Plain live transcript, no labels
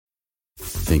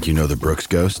Think you know the Brooks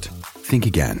Ghost? Think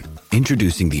again.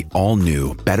 Introducing the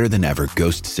all-new, better-than-ever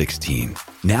Ghost 16.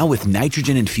 Now with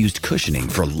nitrogen-infused cushioning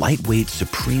for lightweight,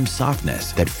 supreme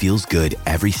softness that feels good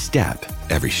every step,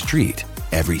 every street,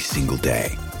 every single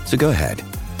day. So go ahead,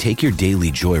 take your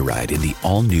daily joyride in the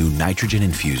all-new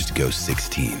nitrogen-infused Ghost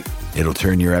 16. It'll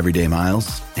turn your everyday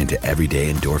miles into everyday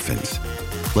endorphins.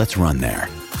 Let's run there.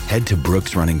 Head to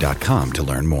brooksrunning.com to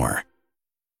learn more.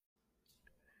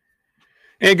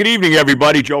 And good evening,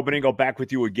 everybody. Joe Benigno back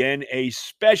with you again. A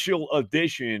special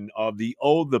edition of the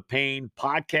Oh the Pain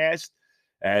podcast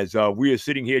as we are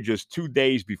sitting here just 2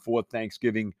 days before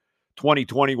Thanksgiving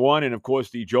 2021. And, of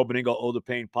course, the Joe Benigno Oh the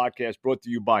Pain podcast brought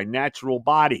to you by Natural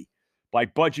Body, by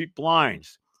Budget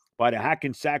Blinds, by the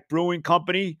Hackensack Brewing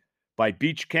Company, by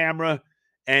Beach Camera,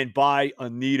 and by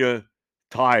Anita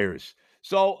Tires.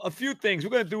 So a few things. We're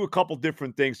going to do a couple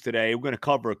different things today. We're going to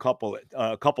cover a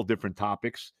couple different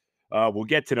topics. We'll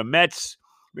get to the Mets.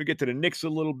 We'll get to the Knicks a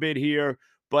little bit here.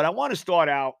 But I want to start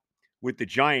out with the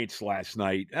Giants last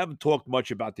night. I haven't talked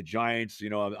much about the Giants. You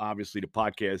know, obviously the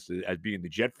podcast, as being the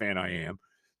Jet fan I am,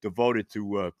 devoted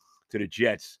to the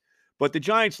Jets. But the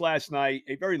Giants last night,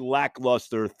 a very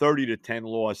lackluster 30-10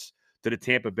 loss to the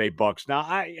Tampa Bay Bucks. Now,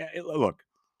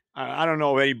 I don't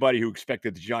know anybody who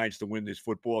expected the Giants to win this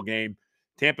football game.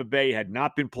 Tampa Bay had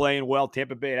not been playing well.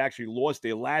 Tampa Bay had actually lost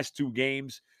their last two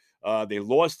games. They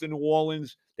lost in New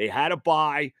Orleans. They had a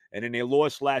bye, and then they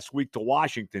lost last week to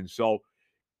Washington. So,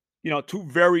 two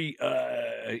very,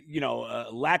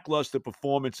 lackluster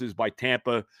performances by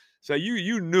Tampa. So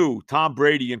you knew Tom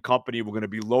Brady and company were going to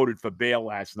be loaded for bail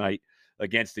last night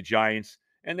against the Giants,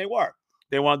 and they were.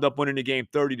 They wound up winning the game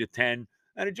 30-10,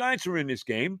 and the Giants were in this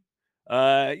game.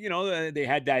 They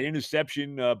had that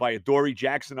interception by Adoree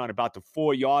Jackson on about the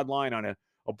 4-yard line on a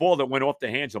ball that went off the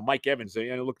hands of Mike Evans.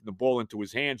 They looked at the ball into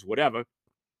his hands, whatever.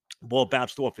 Ball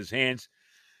bounced off his hands,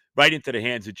 right into the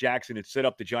hands of Jackson. It set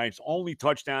up the Giants' only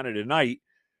touchdown of the night,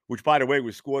 which, by the way,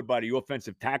 was scored by the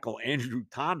offensive tackle Andrew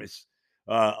Thomas,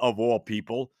 of all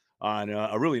people, on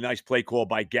a really nice play call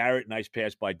by Garrett, nice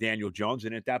pass by Daniel Jones.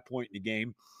 And at that point in the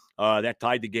game, that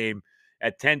tied the game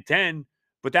at 10-10,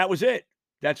 but that was it.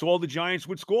 That's all the Giants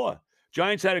would score.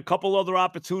 Giants had a couple other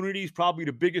opportunities, probably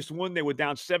the biggest one. They were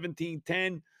down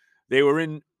 17-10. They were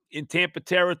in Tampa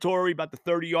territory, about the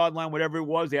 30-yard line, whatever it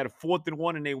was. They had a 4th and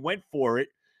 1, and they went for it.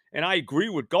 And I agree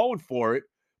with going for it,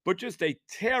 but just a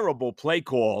terrible play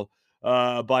call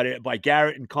by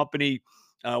Garrett and company.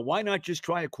 Why not just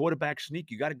try a quarterback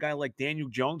sneak? You got a guy like Daniel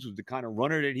Jones, who's the kind of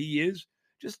runner that he is.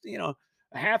 Just, a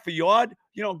half a yard,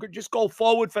 just go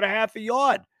forward for the half a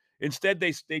yard. Instead,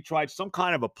 they tried some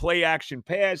kind of a play-action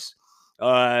pass.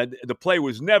 The play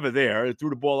was never there. It threw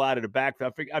the ball out of the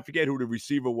backfield. I forget who the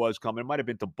receiver was coming. It might have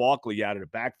been to Barkley out of the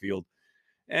backfield.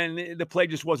 And the play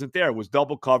just wasn't there. It was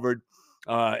double covered.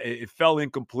 It fell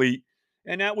incomplete.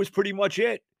 And that was pretty much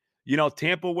it.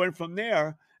 Tampa went from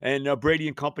there, and Brady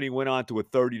and company went on to a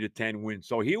 30-10 win.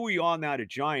 So here we are now, the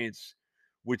Giants,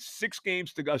 with 6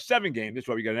 games to go. 7 games. That's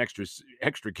why we got an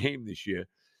extra game this year.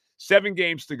 7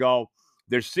 games to go.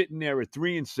 They're sitting there at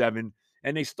 3-7.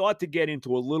 And they start to get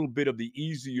into a little bit of the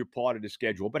easier part of the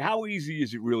schedule. But how easy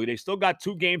is it really? They still got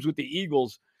 2 games with the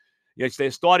Eagles. Yes,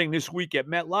 they're starting this week at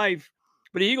MetLife.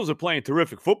 But the Eagles are playing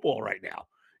terrific football right now.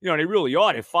 They really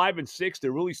are. They're 5-6.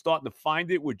 They're really starting to find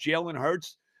it with Jalen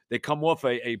Hurts. They come off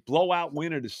a blowout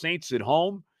win of the Saints at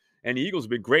home. And the Eagles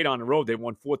have been great on the road. They've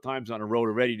won 4 times on the road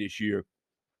already this year.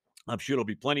 I'm sure there'll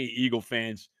be plenty of Eagle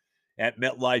fans at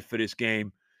MetLife for this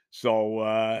game. So,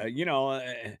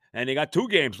 and they got 2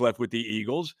 games left with the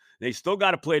Eagles. They still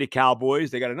got to play the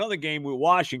Cowboys. They got another game with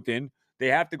Washington. They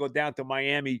have to go down to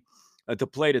Miami to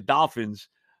play the Dolphins.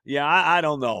 Yeah, I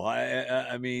don't know.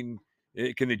 I mean,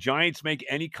 can the Giants make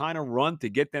any kind of run to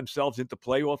get themselves into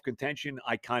playoff contention?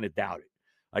 I kind of doubt it.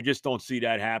 I just don't see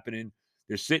that happening.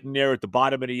 They're sitting there at the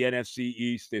bottom of the NFC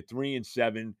East. They're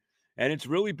 3-7. And it's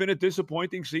really been a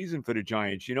disappointing season for the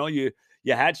Giants. You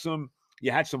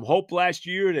had some hope last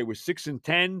year. They were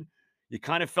 6-10. You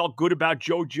kind of felt good about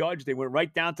Joe Judge. They went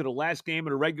right down to the last game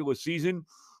of the regular season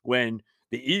when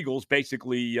the Eagles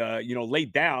basically,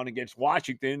 laid down against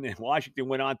Washington, and Washington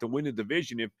went on to win the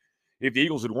division. If the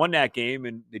Eagles had won that game,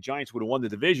 and the Giants would have won the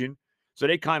division, so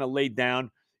they kind of laid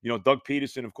down. Doug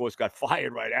Peterson, of course, got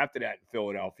fired right after that in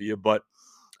Philadelphia. But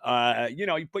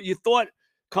but you thought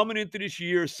coming into this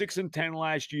year, 6-10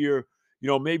 last year,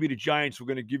 maybe the Giants were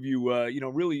going to give you,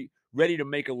 really ready to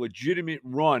make a legitimate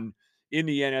run in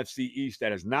the NFC East.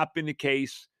 That has not been the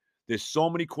case. There's so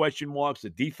many question marks. The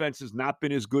defense has not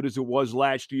been as good as it was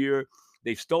last year.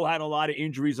 They've still had a lot of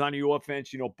injuries on the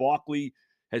offense. Barkley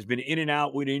has been in and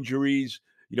out with injuries.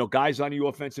 guys on the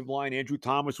offensive line. Andrew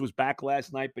Thomas was back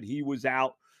last night, but he was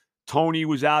out. Tony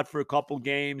was out for a couple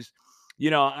games.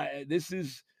 This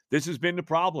has been the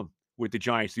problem with the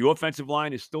Giants. The offensive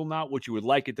line is still not what you would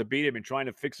like it to be. They've been trying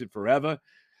to fix it forever.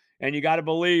 And you got to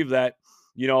believe that,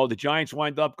 the Giants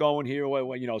wind up going here,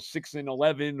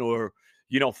 6-11 or,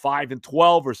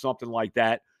 5-12 or something like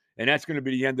that. And that's going to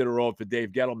be the end of the road for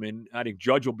Dave Gettleman. I think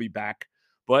Judge will be back.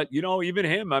 But, even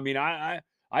him, I mean, I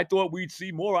thought we'd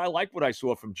see more. I like what I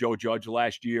saw from Joe Judge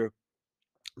last year.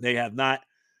 They have not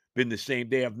been the same.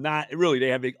 They have not really.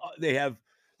 They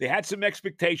had some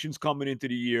expectations coming into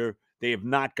the year. They have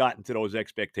not gotten to those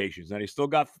expectations. Now they still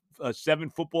got 7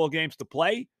 football games to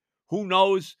play. Who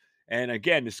knows? And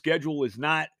again, the schedule is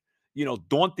not,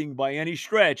 daunting by any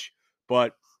stretch.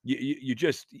 But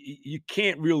you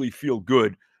can't really feel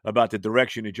good about the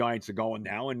direction the Giants are going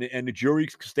now. And the jury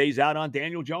stays out on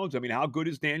Daniel Jones. I mean, how good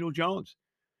is Daniel Jones?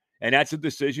 And that's a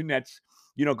decision that's,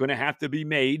 going to have to be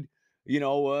made,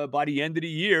 by the end of the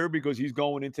year, because he's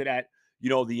going into that,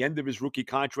 the end of his rookie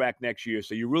contract next year.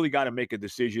 So you really got to make a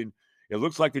decision. It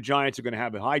looks like the Giants are going to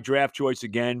have a high draft choice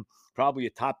again, probably a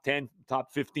top 10,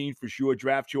 top 15 for sure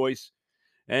draft choice.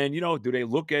 And, do they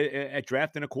look at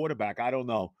drafting a quarterback? I don't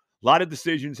know. A lot of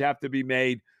decisions have to be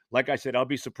made. Like I said, I'll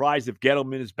be surprised if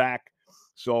Gettleman is back.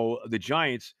 So the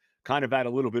Giants kind of at a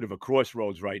little bit of a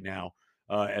crossroads right now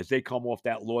as they come off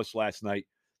that loss last night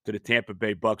to the Tampa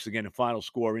Bay Bucks. Again, the final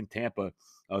score in Tampa,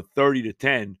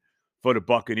 30-10 for the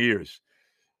Buccaneers.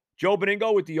 Joe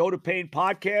Beningo with the Oda Payne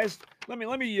podcast. Let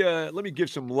me give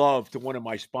some love to one of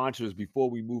my sponsors before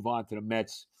we move on to the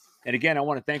Mets. And again, I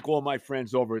want to thank all my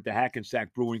friends over at the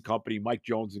Hackensack Brewing Company, Mike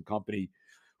Jones and Company,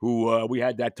 who we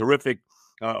had that terrific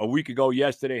a week ago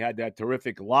yesterday, had that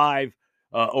terrific live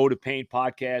Oda Payne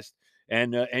podcast.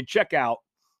 And check out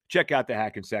the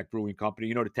Hackensack Brewing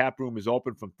Company. The tap room is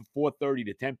open from 4:30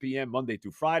 to 10 p.m. Monday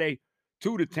through Friday,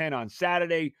 2 to 10 on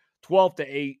Saturday, 12 to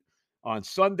 8 on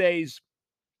Sundays.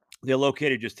 They're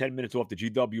located just 10 minutes off the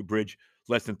GW Bridge,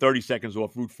 less than 30 seconds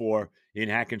off Route 4 in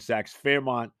Hackensack's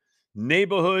Fairmont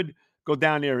neighborhood. Go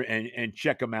down there and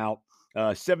check them out.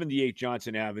 78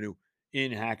 Johnson Avenue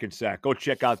in Hackensack. Go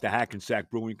check out the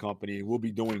Hackensack Brewing Company. We'll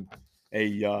be doing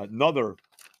another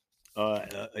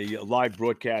live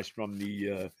broadcast from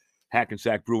the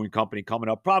Hackensack Brewing Company coming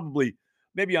up. Probably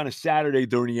maybe on a Saturday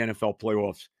during the NFL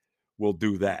playoffs, we'll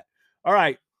do that. All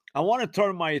right. I want to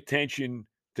turn my attention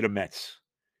to the Mets.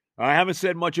 I haven't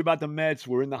said much about the Mets.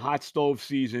 We're in the hot stove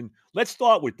season. Let's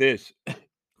start with this.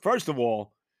 First of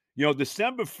all,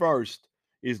 December 1st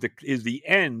is the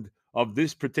end of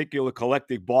this particular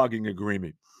collective bargaining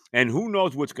agreement. And who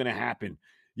knows what's going to happen.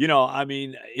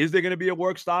 Is there going to be a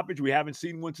work stoppage? We haven't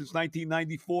seen one since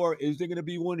 1994. Is there going to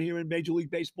be one here in Major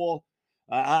League Baseball?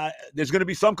 There's going to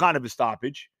be some kind of a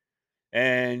stoppage.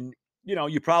 And,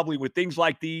 you probably, with things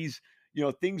like these,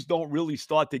 things don't really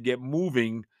start to get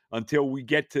moving until we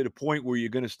get to the point where you're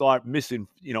going to start missing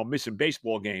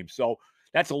baseball games. So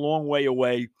that's a long way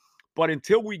away. But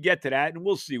until we get to that, and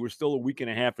we'll see, we're still a week and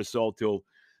a half or so till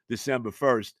December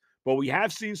 1st. But we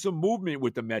have seen some movement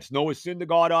with the Mets. Noah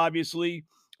Syndergaard, obviously,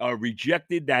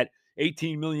 rejected that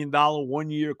 $18 million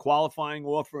one-year qualifying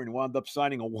offer and wound up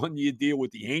signing a one-year deal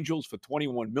with the Angels for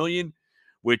 $21 million,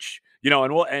 which,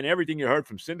 and everything you heard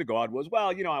from Syndergaard was, well,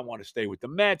 I want to stay with the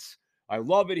Mets. I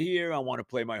love it here. I want to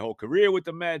play my whole career with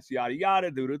the Mets, yada,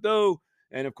 yada, do.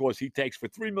 And, of course, he takes for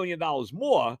 $3 million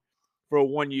more for a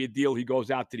one-year deal. He goes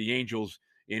out to the Angels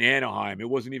in Anaheim. It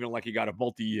wasn't even like he got a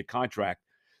multi-year contract.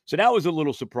 So that was a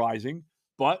little surprising.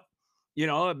 But,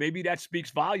 maybe that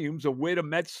speaks volumes of where the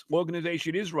Mets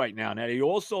organization is right now. Now, they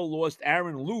also lost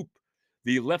Aaron Loup,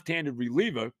 the left-handed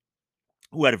reliever,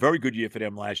 who had a very good year for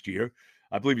them last year.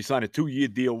 I believe he signed a 2-year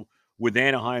deal with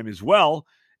Anaheim as well.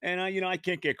 And, I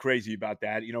can't get crazy about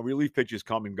that. Relief pitchers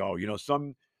come and go.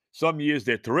 Some years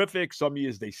they're terrific. Some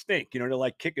years they stink. They're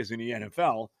like kickers in the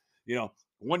NFL.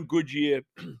 One good year,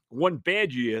 one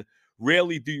bad year.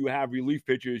 Rarely do you have relief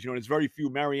pitchers. There's very few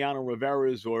Mariano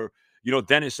Rivera's or,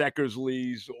 Dennis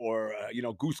Eckersley's or,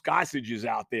 Goose Gossage's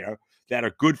out there that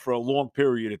are good for a long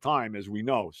period of time, as we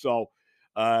know. So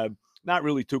not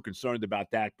really too concerned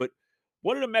about that. But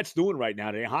what are the Mets doing right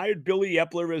now? They hired Billy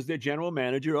Epler as their general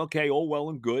manager. Okay, all well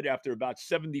and good. After about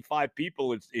 75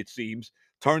 people, it seems,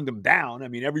 turned them down. I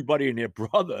mean, everybody and their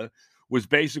brother was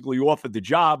basically offered the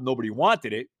job. Nobody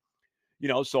wanted it.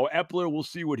 So Epler, we'll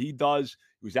see what he does.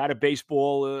 He was out of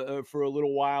baseball for a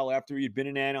little while after he had been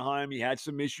in Anaheim. He had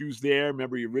some issues there.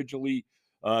 Remember, he originally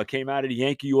came out of the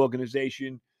Yankee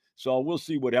organization. So we'll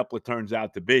see what Epler turns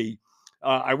out to be.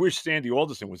 I wish Sandy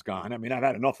Alderson was gone. I mean, I've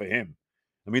had enough of him.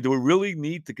 I mean, do we really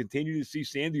need to continue to see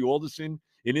Sandy Alderson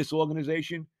in this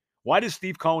organization? Why does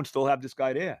Steve Cohen still have this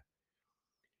guy there?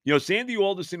 Sandy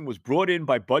Alderson was brought in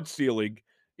by Bud Selig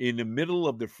in the middle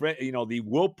of the the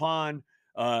Wilpon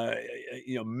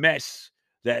mess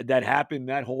that happened,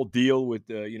 that whole deal with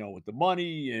the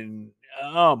money, and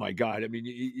oh my God, I mean,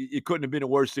 it couldn't have been a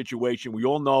worse situation. We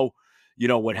all know,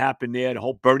 what happened there, the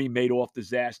whole Bernie Madoff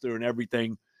disaster and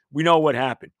everything. We know what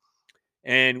happened.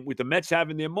 And with the Mets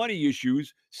having their money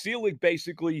issues, Selig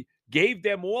basically gave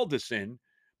them Alderson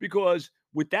because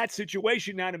with that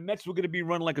situation now, the Mets were going to be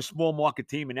run like a small market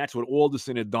team, and that's what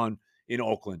Alderson had done in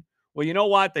Oakland. Well, you know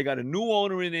what? They got a new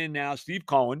owner in there now, Steve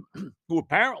Cohen, who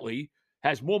apparently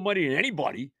has more money than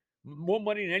anybody, more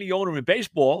money than any owner in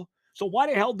baseball. So why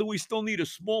the hell do we still need a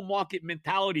small market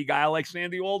mentality guy like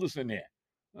Sandy Alderson there?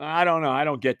 I don't know. I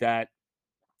don't get that.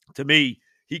 To me,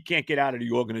 he can't get out of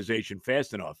the organization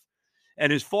fast enough.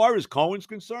 And as far as Cohen's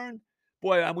concerned,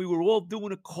 boy, we were all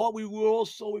doing a call. We were all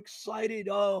so excited.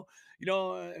 Oh,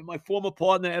 and my former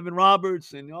partner, Evan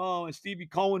Roberts, and Stevie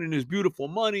Cohen and his beautiful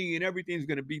money, and everything's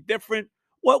going to be different.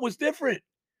 What was different?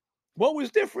 What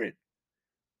was different?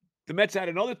 The Mets had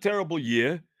another terrible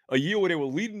year, a year where they were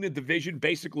leading the division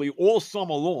basically all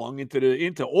summer long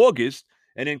into August,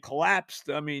 and then collapsed.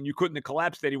 I mean, you couldn't have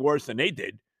collapsed any worse than they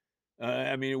did.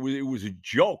 I mean, it was a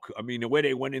joke. I mean, the way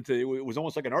they went into it was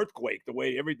almost like an earthquake. The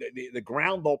way the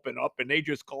ground opened up and they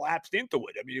just collapsed into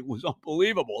it. I mean, it was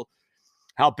unbelievable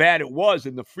how bad it was,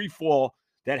 and the free fall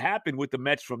that happened with the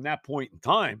Mets from that point in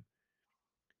time.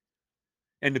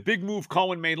 And the big move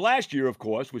Cohen made last year, of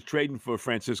course, was trading for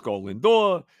Francisco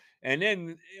Lindor, and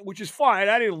then, which is fine.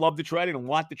 I didn't love the trade. I didn't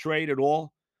want the trade at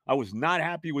all. I was not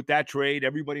happy with that trade.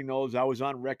 Everybody knows I was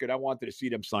on record. I wanted to see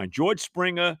them sign George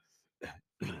Springer.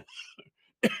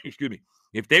 Excuse me.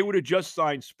 If they would have just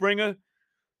signed Springer,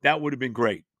 that would have been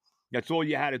great. That's all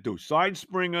you had to do. Sign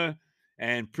Springer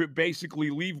and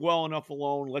basically leave well enough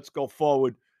alone. Let's go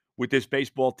forward with this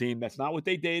baseball team. That's not what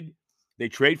they did. They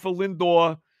trade for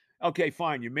Lindor. Okay,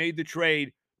 fine. You made the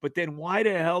trade. But then why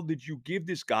the hell did you give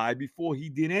this guy before he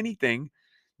did anything?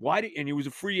 And he was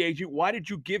a free agent. Why did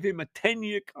you give him a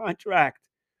 10-year contract?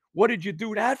 What did you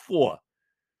do that for?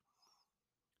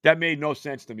 That made no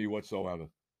sense to me whatsoever.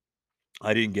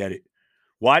 I didn't get it.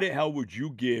 Why the hell would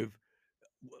you give,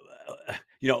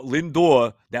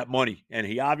 Lindor that money? And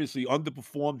he obviously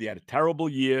underperformed. He had a terrible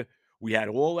year. We had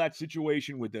all that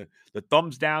situation with the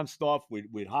thumbs down stuff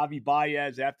with Javi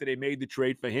Baez after they made the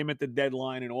trade for him at the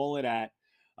deadline and all of that.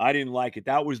 I didn't like it.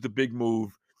 That was the big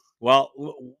move. Well,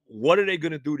 what are they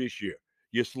going to do this year?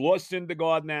 You lost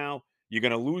Syndergaard now. You're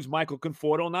going to lose Michael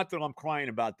Conforto. Not that I'm crying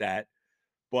about that.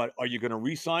 But are you going to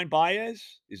re-sign Baez?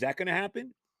 Is that going to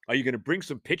happen? Are you going to bring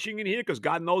some pitching in here? Because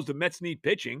God knows the Mets need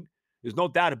pitching. There's no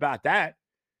doubt about that.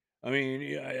 I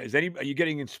mean, are you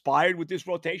getting inspired with this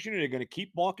rotation? Are they going to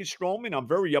keep Marcus Stroman? I'm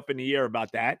very up in the air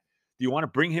about that. Do you want to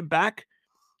bring him back?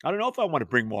 I don't know if I want to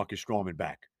bring Marcus Stroman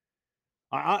back.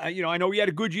 I know he had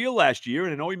a good year last year,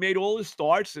 and I know he made all his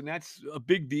starts, and that's a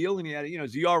big deal. And he had,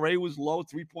 his ERA was low,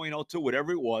 3.02,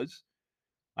 whatever it was.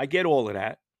 I get all of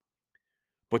that.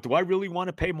 But do I really want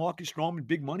to pay Marcus Stroman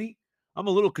big money? I'm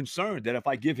a little concerned that if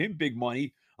I give him big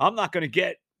money, I'm not going to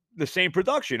get the same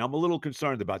production. I'm a little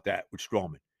concerned about that with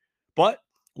Stroman. But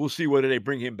we'll see whether they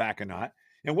bring him back or not.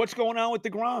 And what's going on with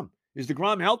DeGrom? Is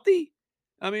DeGrom healthy?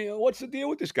 I mean, what's the deal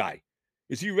with this guy?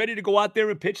 Is he ready to go out there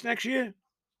and pitch next year?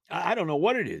 I don't know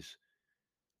what it is.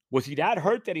 Was he that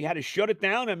hurt that he had to shut it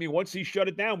down? I mean, once he shut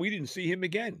it down, we didn't see him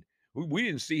again. We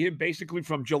didn't see him basically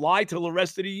from July till the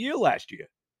rest of the year last year.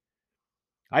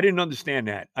 I didn't understand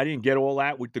that. I didn't get all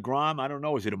that with DeGrom. I don't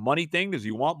know. Is it a money thing? Does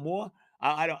he want more?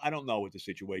 I don't know what the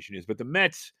situation is. But the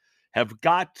Mets have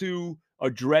got to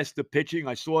address the pitching.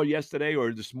 I saw yesterday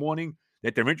or this morning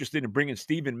that they're interested in bringing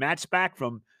Steven Matz back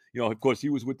from, of course, he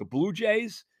was with the Blue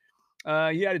Jays.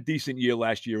 He had a decent year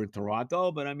last year in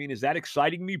Toronto. But, I mean, is that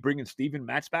exciting me, bringing Steven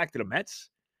Matz back to the Mets?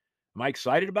 Am I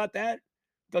excited about that?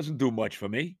 Doesn't do much for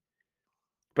me.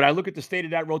 But I look at the state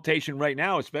of that rotation right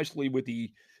now, especially with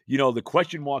the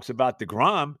question marks about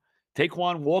DeGrom.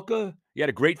 Taquan Walker, he had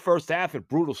a great first half and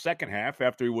brutal second half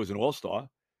after he was an all-star.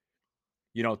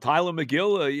 Tyler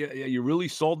McGill, you really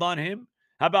sold on him?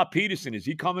 How about Peterson? Is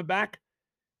he coming back?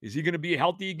 Is he going to be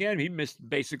healthy again? He missed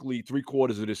basically 3/4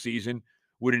 of the season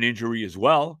with an injury as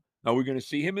well. Are we going to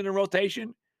see him in the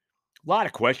rotation? A lot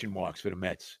of question marks for the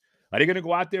Mets. Are they going to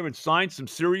go out there and sign some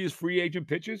serious free agent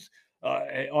pitchers?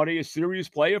 Are they a serious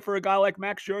player for a guy like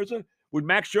Max Scherzer? Would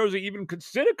Max Scherzer even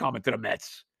consider coming to the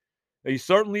Mets? He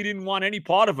certainly didn't want any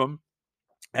part of him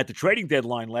at the trading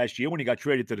deadline last year when he got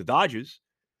traded to the Dodgers.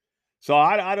 So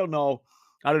I don't know.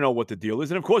 I don't know what the deal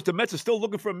is. And, of course, the Mets are still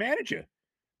looking for a manager.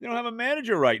 They don't have a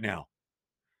manager right now.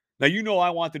 Now, I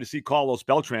wanted to see Carlos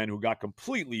Beltran, who got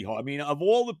completely, I mean, of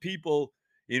all the people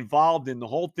involved in the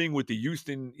whole thing with the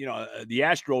Houston, the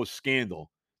Astros scandal,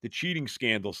 the cheating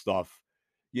scandal stuff.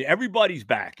 Yeah, everybody's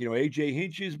back. AJ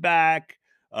Hinch is back.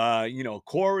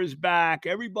 Cora's back.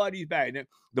 Everybody's back.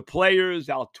 The players,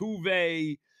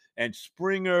 Altuve and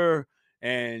Springer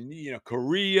and,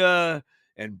 Correa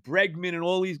and Bregman and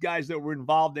all these guys that were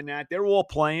involved in that, they're all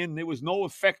playing. There was no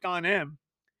effect on them.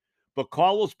 But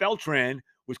Carlos Beltran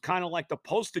was kind of like the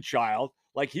poster child,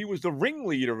 like he was the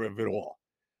ringleader of it all.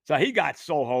 So he got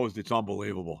so hosed, it's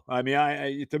unbelievable. I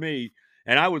mean, to me,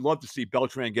 and I would love to see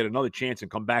Beltran get another chance and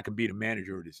come back and be the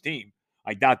manager of his team.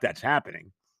 I doubt that's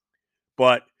happening.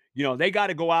 But, they got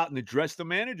to go out and address the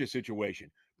manager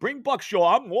situation. Bring Buck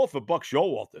Shaw. I'm all for Buck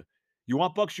Showalter. You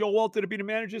want Buck Showalter to be the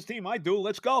manager's team? I do.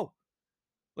 Let's go.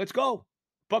 Let's go.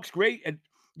 Buck's great at,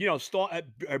 start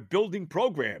at building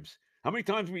programs. How many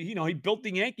times he built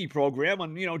the Yankee program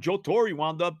and, Joe Torre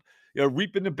wound up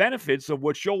reaping the benefits of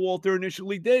what Showalter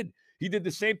initially did. He did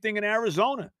the same thing in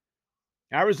Arizona.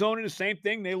 Arizona, the same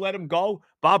thing. They let him go.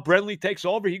 Bob Brenly takes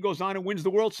over. He goes on and wins the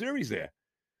World Series there.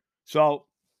 So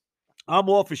I'm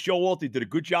all for Showalter. He did a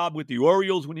good job with the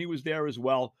Orioles when he was there as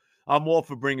well. I'm all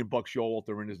for bringing Buck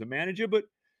Showalter in as the manager, but,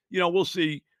 we'll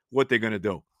see what they're going to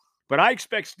do. But I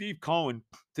expect Steve Cohen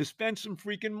to spend some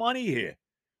freaking money here.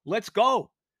 Let's go.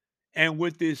 And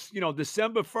with this,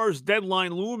 December 1st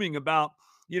deadline looming about,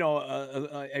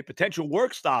 a potential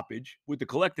work stoppage with the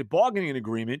collective bargaining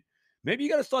agreement, maybe you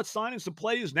got to start signing some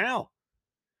players now.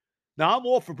 Now, I'm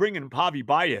all for bringing Javi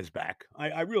Baez back.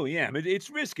 I really am. It's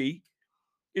risky.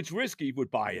 It's risky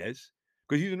with Baez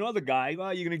because he's another guy.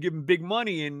 Well, you're going to give him big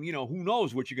money and, who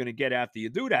knows what you're going to get after you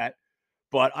do that.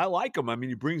 But I like him. I mean,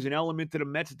 he brings an element to the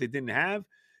Mets that they didn't have.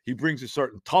 He brings a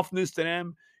certain toughness to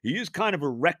them. He is kind of a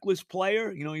reckless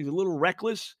player. He's a little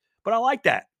reckless, but I like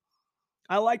that.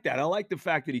 I like that. I like the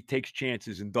fact that he takes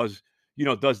chances and does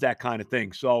that kind of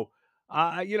thing. So,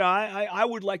 I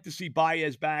would like to see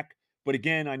Baez back. But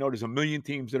again, I know there's a million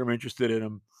teams that are interested in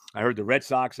him. I heard the Red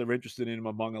Sox are interested in him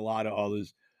among a lot of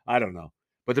others. I don't know.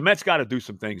 But the Mets got to do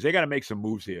some things. They got to make some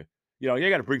moves here. They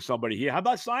got to bring somebody here. How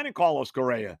about signing Carlos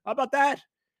Correa? How about that?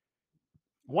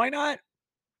 Why not?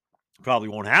 Probably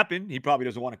won't happen. He probably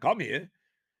doesn't want to come here.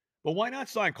 But why not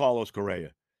sign Carlos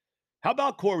Correa? How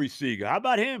about Corey Seager? How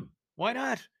about him? Why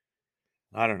not?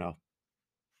 I don't know.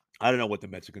 I don't know what the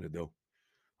Mets are going to do.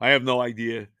 I have no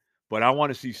idea. But I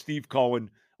want to see Steve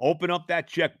Cohen open up that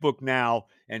checkbook now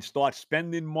and start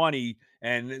spending money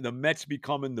and the Mets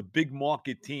becoming the big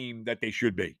market team that they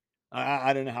should be.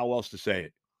 I don't know how else to say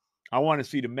it. I want to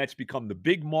see the Mets become the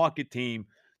big market team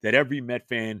that every Met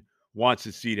fan wants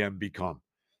to see them become.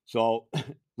 So,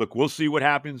 look, we'll see what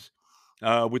happens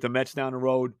with the Mets down the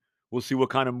road. We'll see what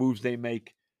kind of moves they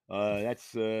make.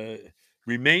 That's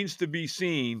remains to be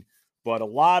seen. But a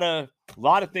lot of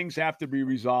things have to be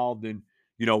resolved, and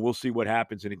we'll see what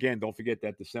happens. And again, don't forget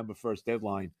that December 1st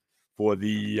deadline for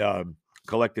the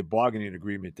collective bargaining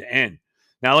agreement to end.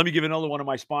 Now, let me give another one of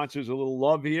my sponsors a little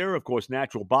love here. Of course,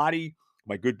 Natural Body.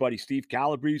 My good buddy Steve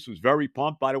Calabrese was very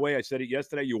pumped. By the way, I said it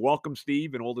yesterday. You're welcome,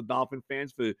 Steve, and all the Dolphin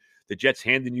fans for the Jets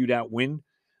handing you that win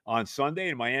on Sunday.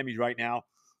 And Miami right now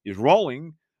is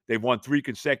rolling. They've won 3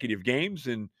 consecutive games,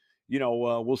 and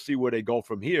we'll see where they go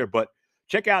from here. But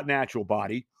check out Natural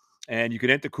Body, and you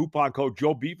can enter coupon code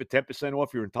JoeB for 10%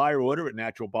 off your entire order at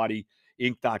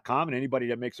naturalbodyinc.com. And anybody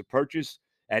that makes a purchase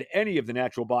at any of the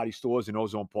Natural Body stores in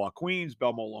Ozone Park, Queens,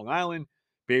 Belmont, Long Island,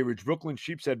 Bay Ridge, Brooklyn,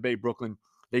 Sheepshead Bay, Brooklyn,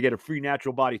 they get a free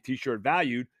Natural Body t-shirt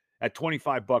valued at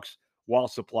 $25 while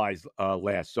supplies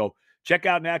last. So check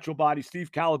out Natural Body,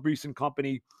 Steve Calabrese and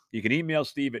Company. You can email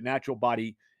Steve at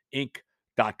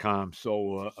naturalbodyinc.com.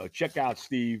 So check out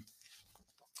Steve,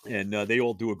 and they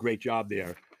all do a great job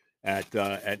there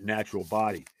at Natural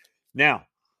Body. Now, a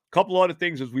couple other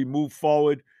things as we move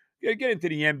forward. Get into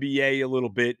the NBA a little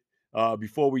bit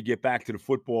before we get back to the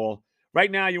football. Right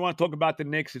now, you want to talk about the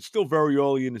Knicks. It's still very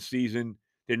early in the season.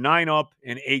 They're 9 up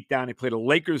and 8 down. They play the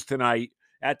Lakers tonight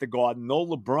at the Garden. No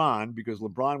LeBron, because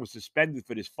LeBron was suspended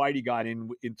for this fight he got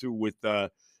into with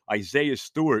Isaiah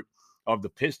Stewart of the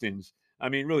Pistons. I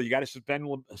mean, really, you got to suspend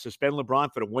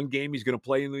LeBron for the one game he's going to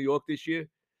play in New York this year?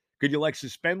 Could you,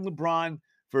 suspend LeBron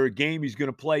for a game he's going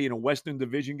to play in a Western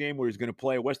Division game where he's going to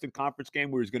play a Western Conference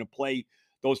game where he's going to play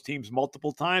those teams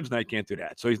multiple times? No, you can't do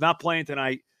that. So he's not playing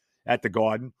tonight at the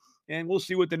Garden, and we'll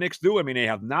see what the Knicks do. I mean, they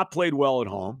have not played well at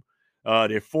home.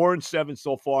 They're 4-7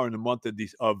 so far in the month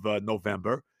of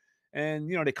November, and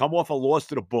they come off a loss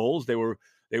to the Bulls. They were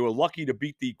lucky to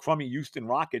beat the crummy Houston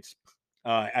Rockets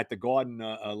at the Garden.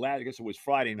 I guess it was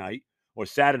Friday night or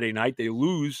Saturday night. They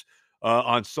lose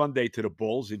on Sunday to the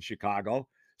Bulls in Chicago.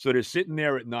 So they're sitting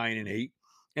there at 9-8.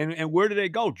 And where do they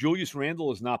go? Julius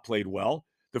Randle has not played well.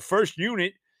 The first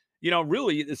unit,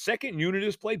 really, the second unit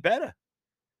has played better.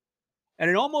 And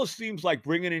it almost seems like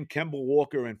bringing in Kemba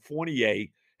Walker and Fournier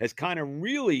has kind of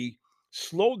really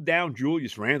slowed down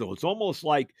Julius Randle. It's almost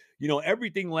like,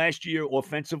 everything last year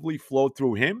offensively flowed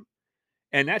through him.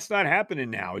 And that's not happening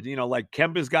now. Like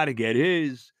Kemba's got to get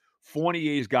his,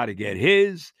 Fournier's got to get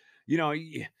his,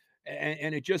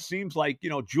 and it just seems like,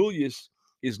 Julius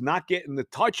is not getting the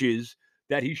touches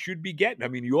that he should be getting. I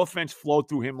mean, the offense flowed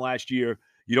through him last year.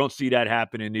 You don't see that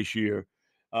happening this year.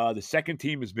 The second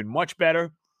team has been much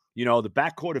better. The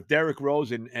backcourt of Derrick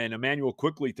Rose and Emmanuel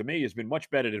Quickly, to me, has been much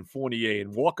better than Fournier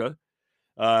and Walker.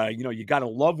 You got to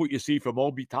love what you see from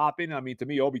Obi Toppin. I mean, to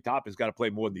me, Obi Toppin's got to play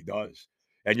more than he does.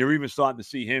 And you're even starting to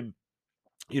see him,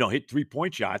 hit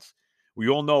 3-point shots. We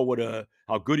all know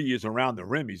how good he is around the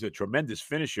rim. He's a tremendous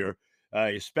finisher,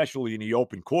 especially in the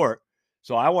open court.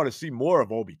 So I want to see more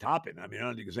of Obi Toppin. I mean, I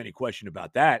don't think there's any question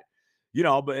about that.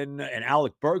 But and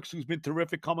Alec Burks, who's been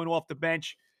terrific coming off the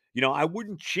bench. I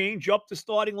wouldn't change up the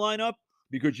starting lineup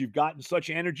because you've gotten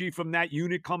such energy from that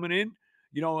unit coming in,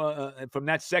 from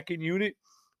that second unit.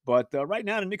 But right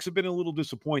now, the Knicks have been a little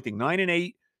disappointing.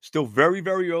 9-8, still very,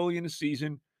 very early in the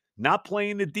season, not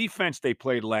playing the defense they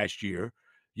played last year.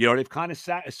 They've kind of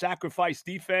sacrificed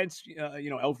defense.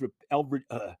 Elfrid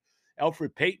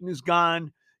Payton is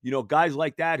gone. Guys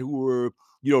like that who were,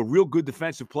 real good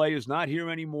defensive players, not here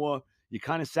anymore. You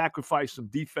kind of sacrifice some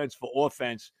defense for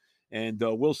offense, and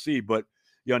we'll see. But,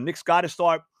 Knicks got to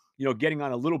start, getting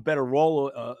on a little better roll,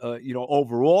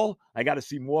 overall. I got to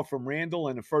see more from Randle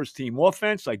and the first team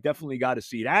offense. I definitely got to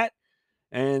see that.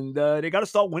 And they got to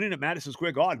start winning at Madison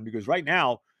Square Garden because right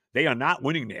now they are not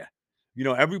winning there.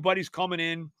 Everybody's coming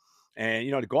in, and,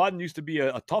 the Garden used to be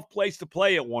a tough place to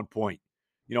play at one point,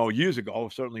 years ago,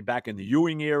 certainly back in the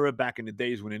Ewing era, back in the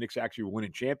days when the Knicks actually were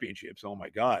winning championships. Oh, my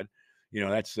God.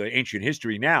 That's ancient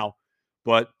history now.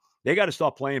 But they got to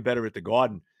start playing better at the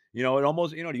Garden. It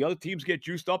almost, the other teams get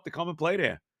juiced up to come and play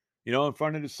there, in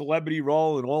front of the celebrity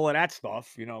role and all of that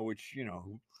stuff, which,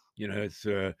 it's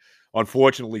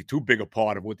unfortunately too big a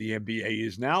part of what the NBA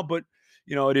is now. But,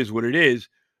 it is what it is.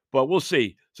 But we'll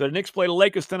see. So the Knicks play the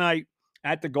Lakers tonight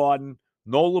at the Garden.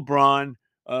 No LeBron.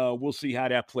 We'll see how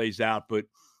that plays out. But,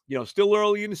 still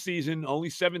early in the season, only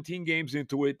 17 games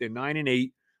into it. They're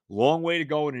 9-8. Long way to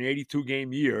go in an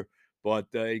 82-game year. But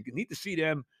you need to see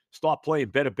them start playing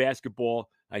better basketball.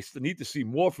 I still need to see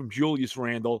more from Julius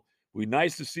Randle. It would be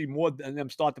nice to see more of them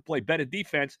start to play better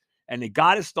defense. And they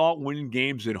got to start winning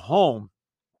games at home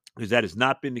because that has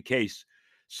not been the case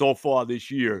so far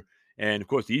this year. And, of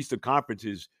course, the Eastern Conference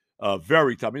is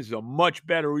very tough. This is a much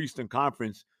better Eastern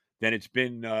Conference than it's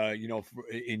been,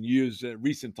 in years,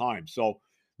 recent times. So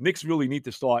Knicks really need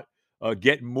to start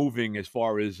getting moving as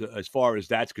far as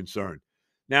that's concerned.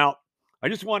 Now, I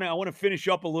want to finish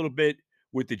up a little bit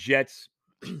with the Jets.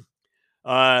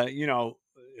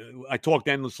 I talked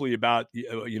endlessly about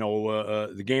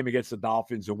the game against the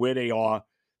Dolphins and where they are,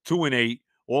 2-8,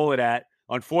 all of that.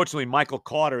 Unfortunately, Michael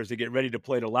Carter, as they get ready to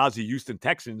play the lousy Houston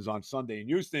Texans on Sunday in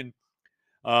Houston,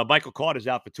 Michael Carter's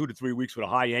out for 2 to 3 weeks with a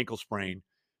high ankle sprain,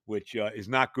 which is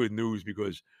not good news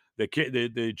because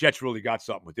the Jets really got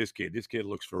something with this kid. This kid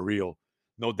looks for real,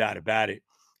 no doubt about it.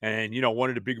 And, one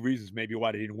of the big reasons maybe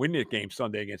why they didn't win that game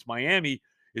Sunday against Miami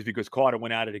is because Carter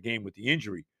went out of the game with the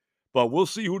injury. But we'll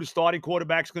see who the starting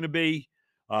quarterback's going to be.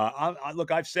 Look,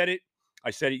 I've said it.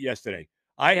 I said it yesterday.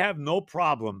 I have no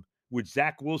problem with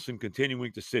Zach Wilson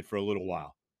continuing to sit for a little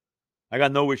while. I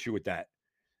got no issue with that.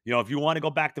 If you want to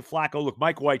go back to Flacco, look,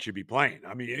 Mike White should be playing.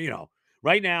 I mean,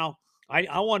 right now,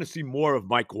 I want to see more of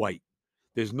Mike White.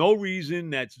 There's no reason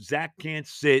that Zach can't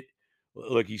sit.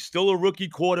 Look, he's still a rookie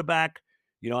quarterback.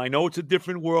 I know it's a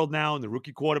different world now, and the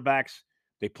rookie quarterbacks,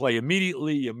 they play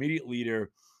immediately. Immediately, they're,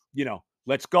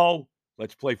 let's go.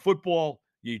 Let's play football.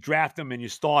 You draft them and you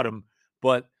start them.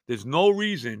 But there's no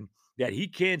reason that he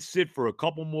can't sit for a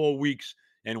couple more weeks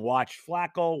and watch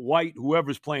Flacco, White,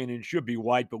 whoever's playing, and it should be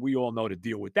White, but we all know to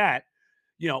deal with that.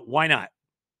 Why not?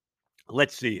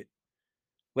 Let's see it.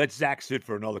 Let Zach sit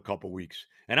for another couple weeks.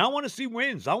 And I want to see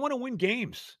wins. I want to win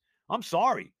games. I'm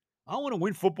sorry. I want to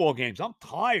win football games. I'm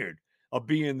tired of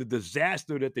being the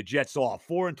disaster that the Jets are.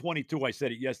 4-22, I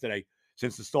said it yesterday,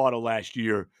 since the start of last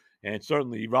year. And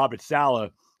certainly Robert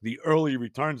Saleh, the early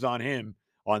returns on him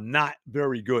are not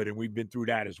very good, and we've been through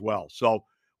that as well. So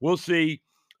we'll see.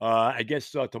 I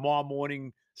guess tomorrow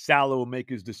morning, Saleh will make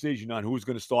his decision on who's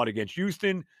going to start against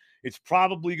Houston. It's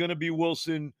probably going to be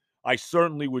Wilson. I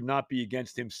certainly would not be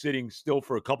against him sitting still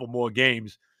for a couple more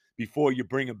games before you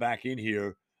bring him back in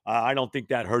here. I don't think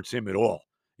that hurts him at all.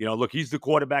 Look, he's the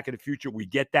quarterback of the future. We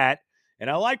get that. And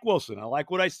I like Wilson. I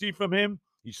like what I see from him.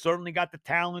 He's certainly got the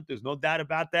talent. There's no doubt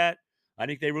about that. I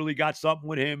think they really got something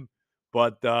with him.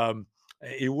 But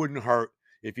it wouldn't hurt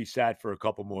if he sat for a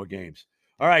couple more games.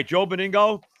 All right, Joe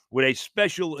Benigno with a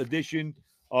special edition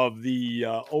of the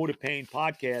Ode to Pain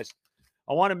podcast.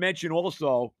 I want to mention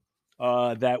also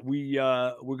that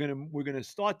we're gonna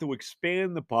start to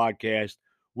expand the podcast.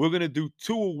 We're gonna do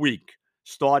 2 a week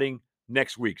starting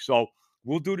next week. So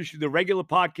we'll do the regular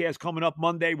podcast coming up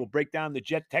Monday. We'll break down the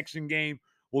Jet Texan game.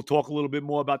 We'll talk a little bit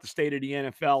more about the state of the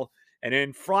NFL, and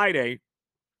then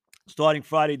starting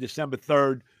Friday, December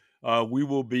 3rd, we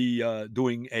will be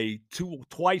doing a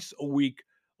twice a week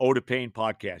Ode to Pain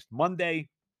podcast, Monday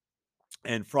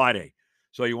and Friday.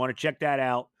 So you want to check that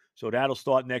out. So that'll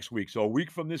start next week. So a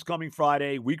week from this coming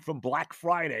Friday, week from Black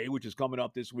Friday, which is coming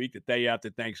up this week, the day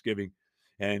after Thanksgiving.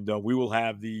 And we will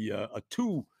have a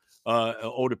 2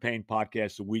 Ode to Pain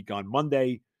podcasts a week on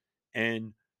Monday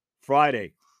and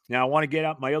Friday. Now, I want to get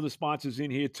out my other sponsors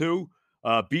in here too,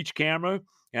 Beach Camera.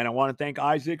 And I want to thank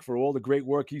Isaac for all the great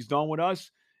work he's done with us.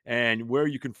 And where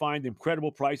you can find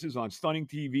incredible prices on stunning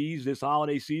TVs this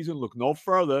holiday season, look no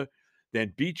further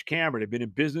than Beach Camera. They've been in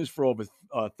business for over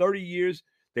 30 years.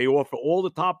 They offer all the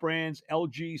top brands,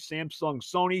 LG, Samsung,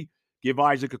 Sony. Give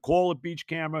Isaac a call at Beach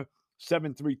Camera,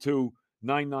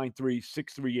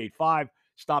 732-993-6385.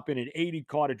 Stop in at 80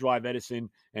 Carter Drive, Edison,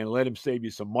 and let him save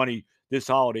you some money this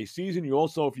holiday season. You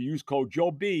also, if you use code Joe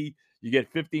B, you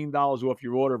get $15 off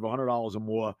your order of $100 or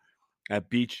more at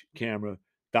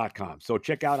beachcamera.com. So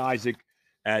check out Isaac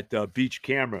at Beach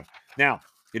Camera. Now,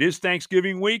 it is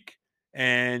Thanksgiving week,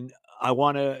 and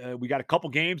we got a couple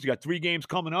games. We got 3 games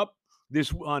coming up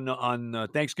this on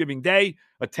Thanksgiving Day.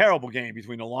 A terrible game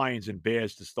between the Lions and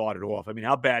Bears to start it off. I mean,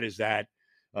 how bad is that?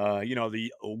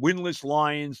 The winless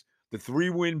Lions, the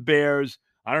 3-win Bears.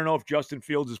 I don't know if Justin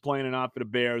Fields is playing or not for the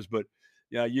Bears, but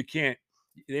you can't.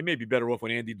 They may be better off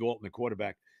with Andy Dalton, the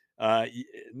quarterback.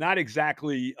 Not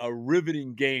exactly a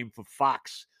riveting game for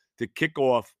Fox to kick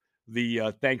off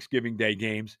the Thanksgiving Day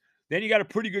games. Then you got a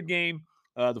pretty good game,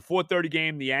 the 4:30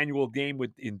 game, the annual game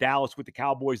in Dallas with the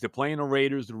Cowboys. They're playing the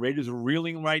Raiders. The Raiders are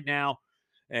reeling right now,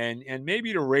 and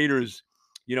maybe the Raiders,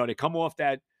 they come off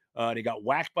that. They got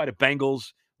whacked by the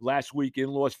Bengals last week in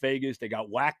Las Vegas. They got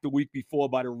whacked the week before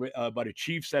by the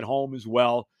Chiefs at home as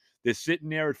well. They're sitting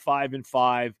there at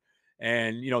 5-5.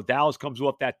 And, Dallas comes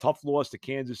off that tough loss to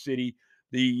Kansas City.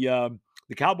 The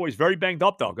Cowboys very banged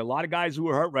up, though. Got a lot of guys who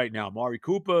are hurt right now. Amari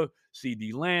Cooper,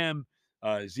 C.D. Lamb,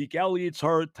 Zeke Elliott's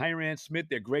hurt. Tyron Smith,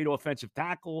 their great offensive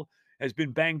tackle, has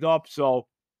been banged up. So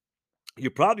you're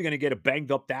probably going to get a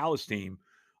banged-up Dallas team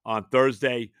on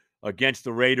Thursday against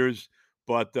the Raiders.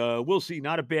 But we'll see.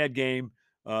 Not a bad game,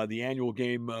 the annual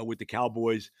game with the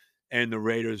Cowboys and the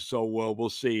Raiders. So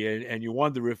we'll see. And you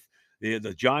wonder if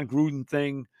the John Gruden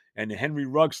thing and the Henry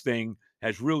Ruggs thing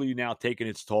has really now taken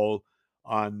its toll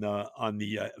on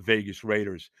the Vegas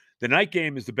Raiders. The night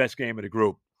game is the best game of the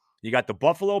group. You got the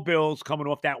Buffalo Bills coming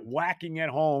off that whacking at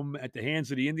home at the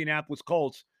hands of the Indianapolis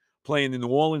Colts, playing the New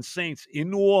Orleans Saints in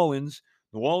New Orleans.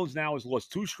 New Orleans now has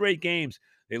lost 2 straight games.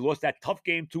 They lost that tough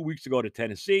game 2 weeks ago to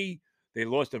Tennessee. They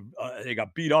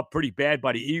got beat up pretty bad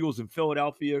by the Eagles in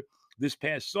Philadelphia this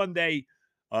past Sunday.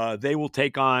 They will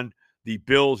take on the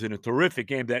Bills in a terrific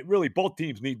game that really both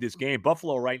teams need this game.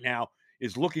 Buffalo right now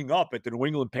is looking up at the New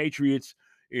England Patriots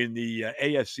in the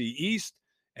AFC East,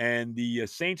 and the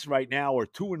Saints right now are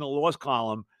 2 in the loss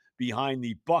column behind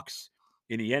the Bucs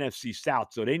in the NFC South.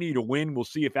 So they need a win. We'll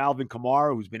see if Alvin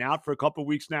Kamara, who's been out for a couple of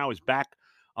weeks now, is back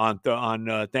on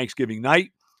Thanksgiving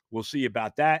night. We'll see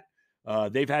about that.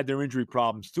 They've had their injury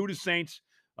problems too, the Saints.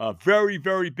 Very,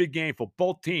 very big game for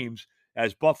both teams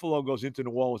as Buffalo goes into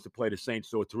New Orleans to play the Saints.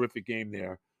 So a terrific game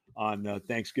there on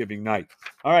Thanksgiving night.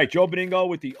 All right, Joe Benigno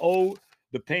with the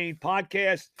the Pain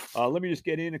podcast. Let me just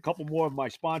get in a couple more of my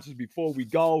sponsors before we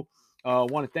go. I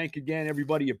want to thank again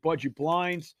everybody at Budget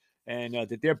Blinds and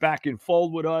that they're back in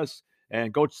fold with us.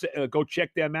 And go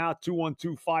check them out,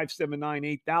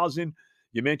 212-579-8000.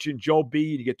 You mentioned Joe B.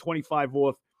 You get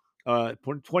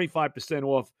 25%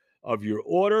 off of your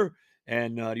order.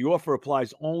 And the offer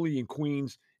applies only in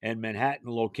Queens and Manhattan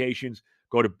locations.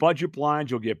 Go to Budget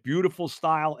Blinds. You'll get beautiful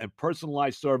style and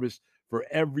personalized service for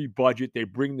every budget. They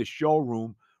bring the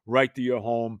showroom right to your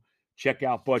home. Check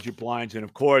out Budget Blinds. And,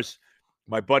 of course,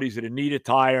 my buddies at Anita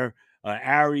Tire,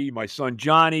 Ari, my son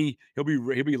Johnny, he'll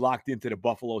be locked into the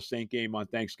Buffalo Saint game on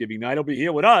Thanksgiving night. He'll be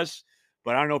here with us,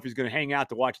 but I don't know if he's going to hang out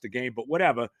to watch the game. But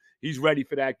whatever, he's ready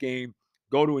for that game.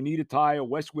 Go to Anita Tire,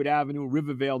 Westwood Avenue,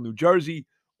 Rivervale, New Jersey.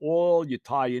 All your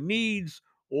tire needs,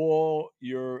 all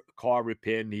your car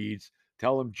repair needs.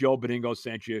 Tell them Joe Benigno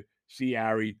sent you. see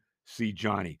Ari, see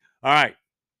Johnny. All right.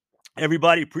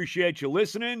 Everybody, appreciate you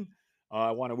listening.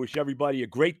 I want to wish everybody a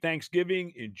great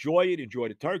Thanksgiving. Enjoy it. Enjoy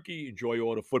the turkey. Enjoy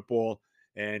all the football.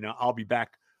 And I'll be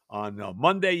back on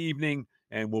Monday evening,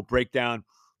 and we'll break down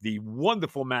the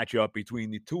wonderful matchup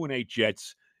between the 2-8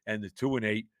 Jets and the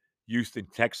 2-8 Houston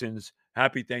Texans.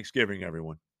 Happy Thanksgiving,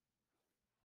 everyone.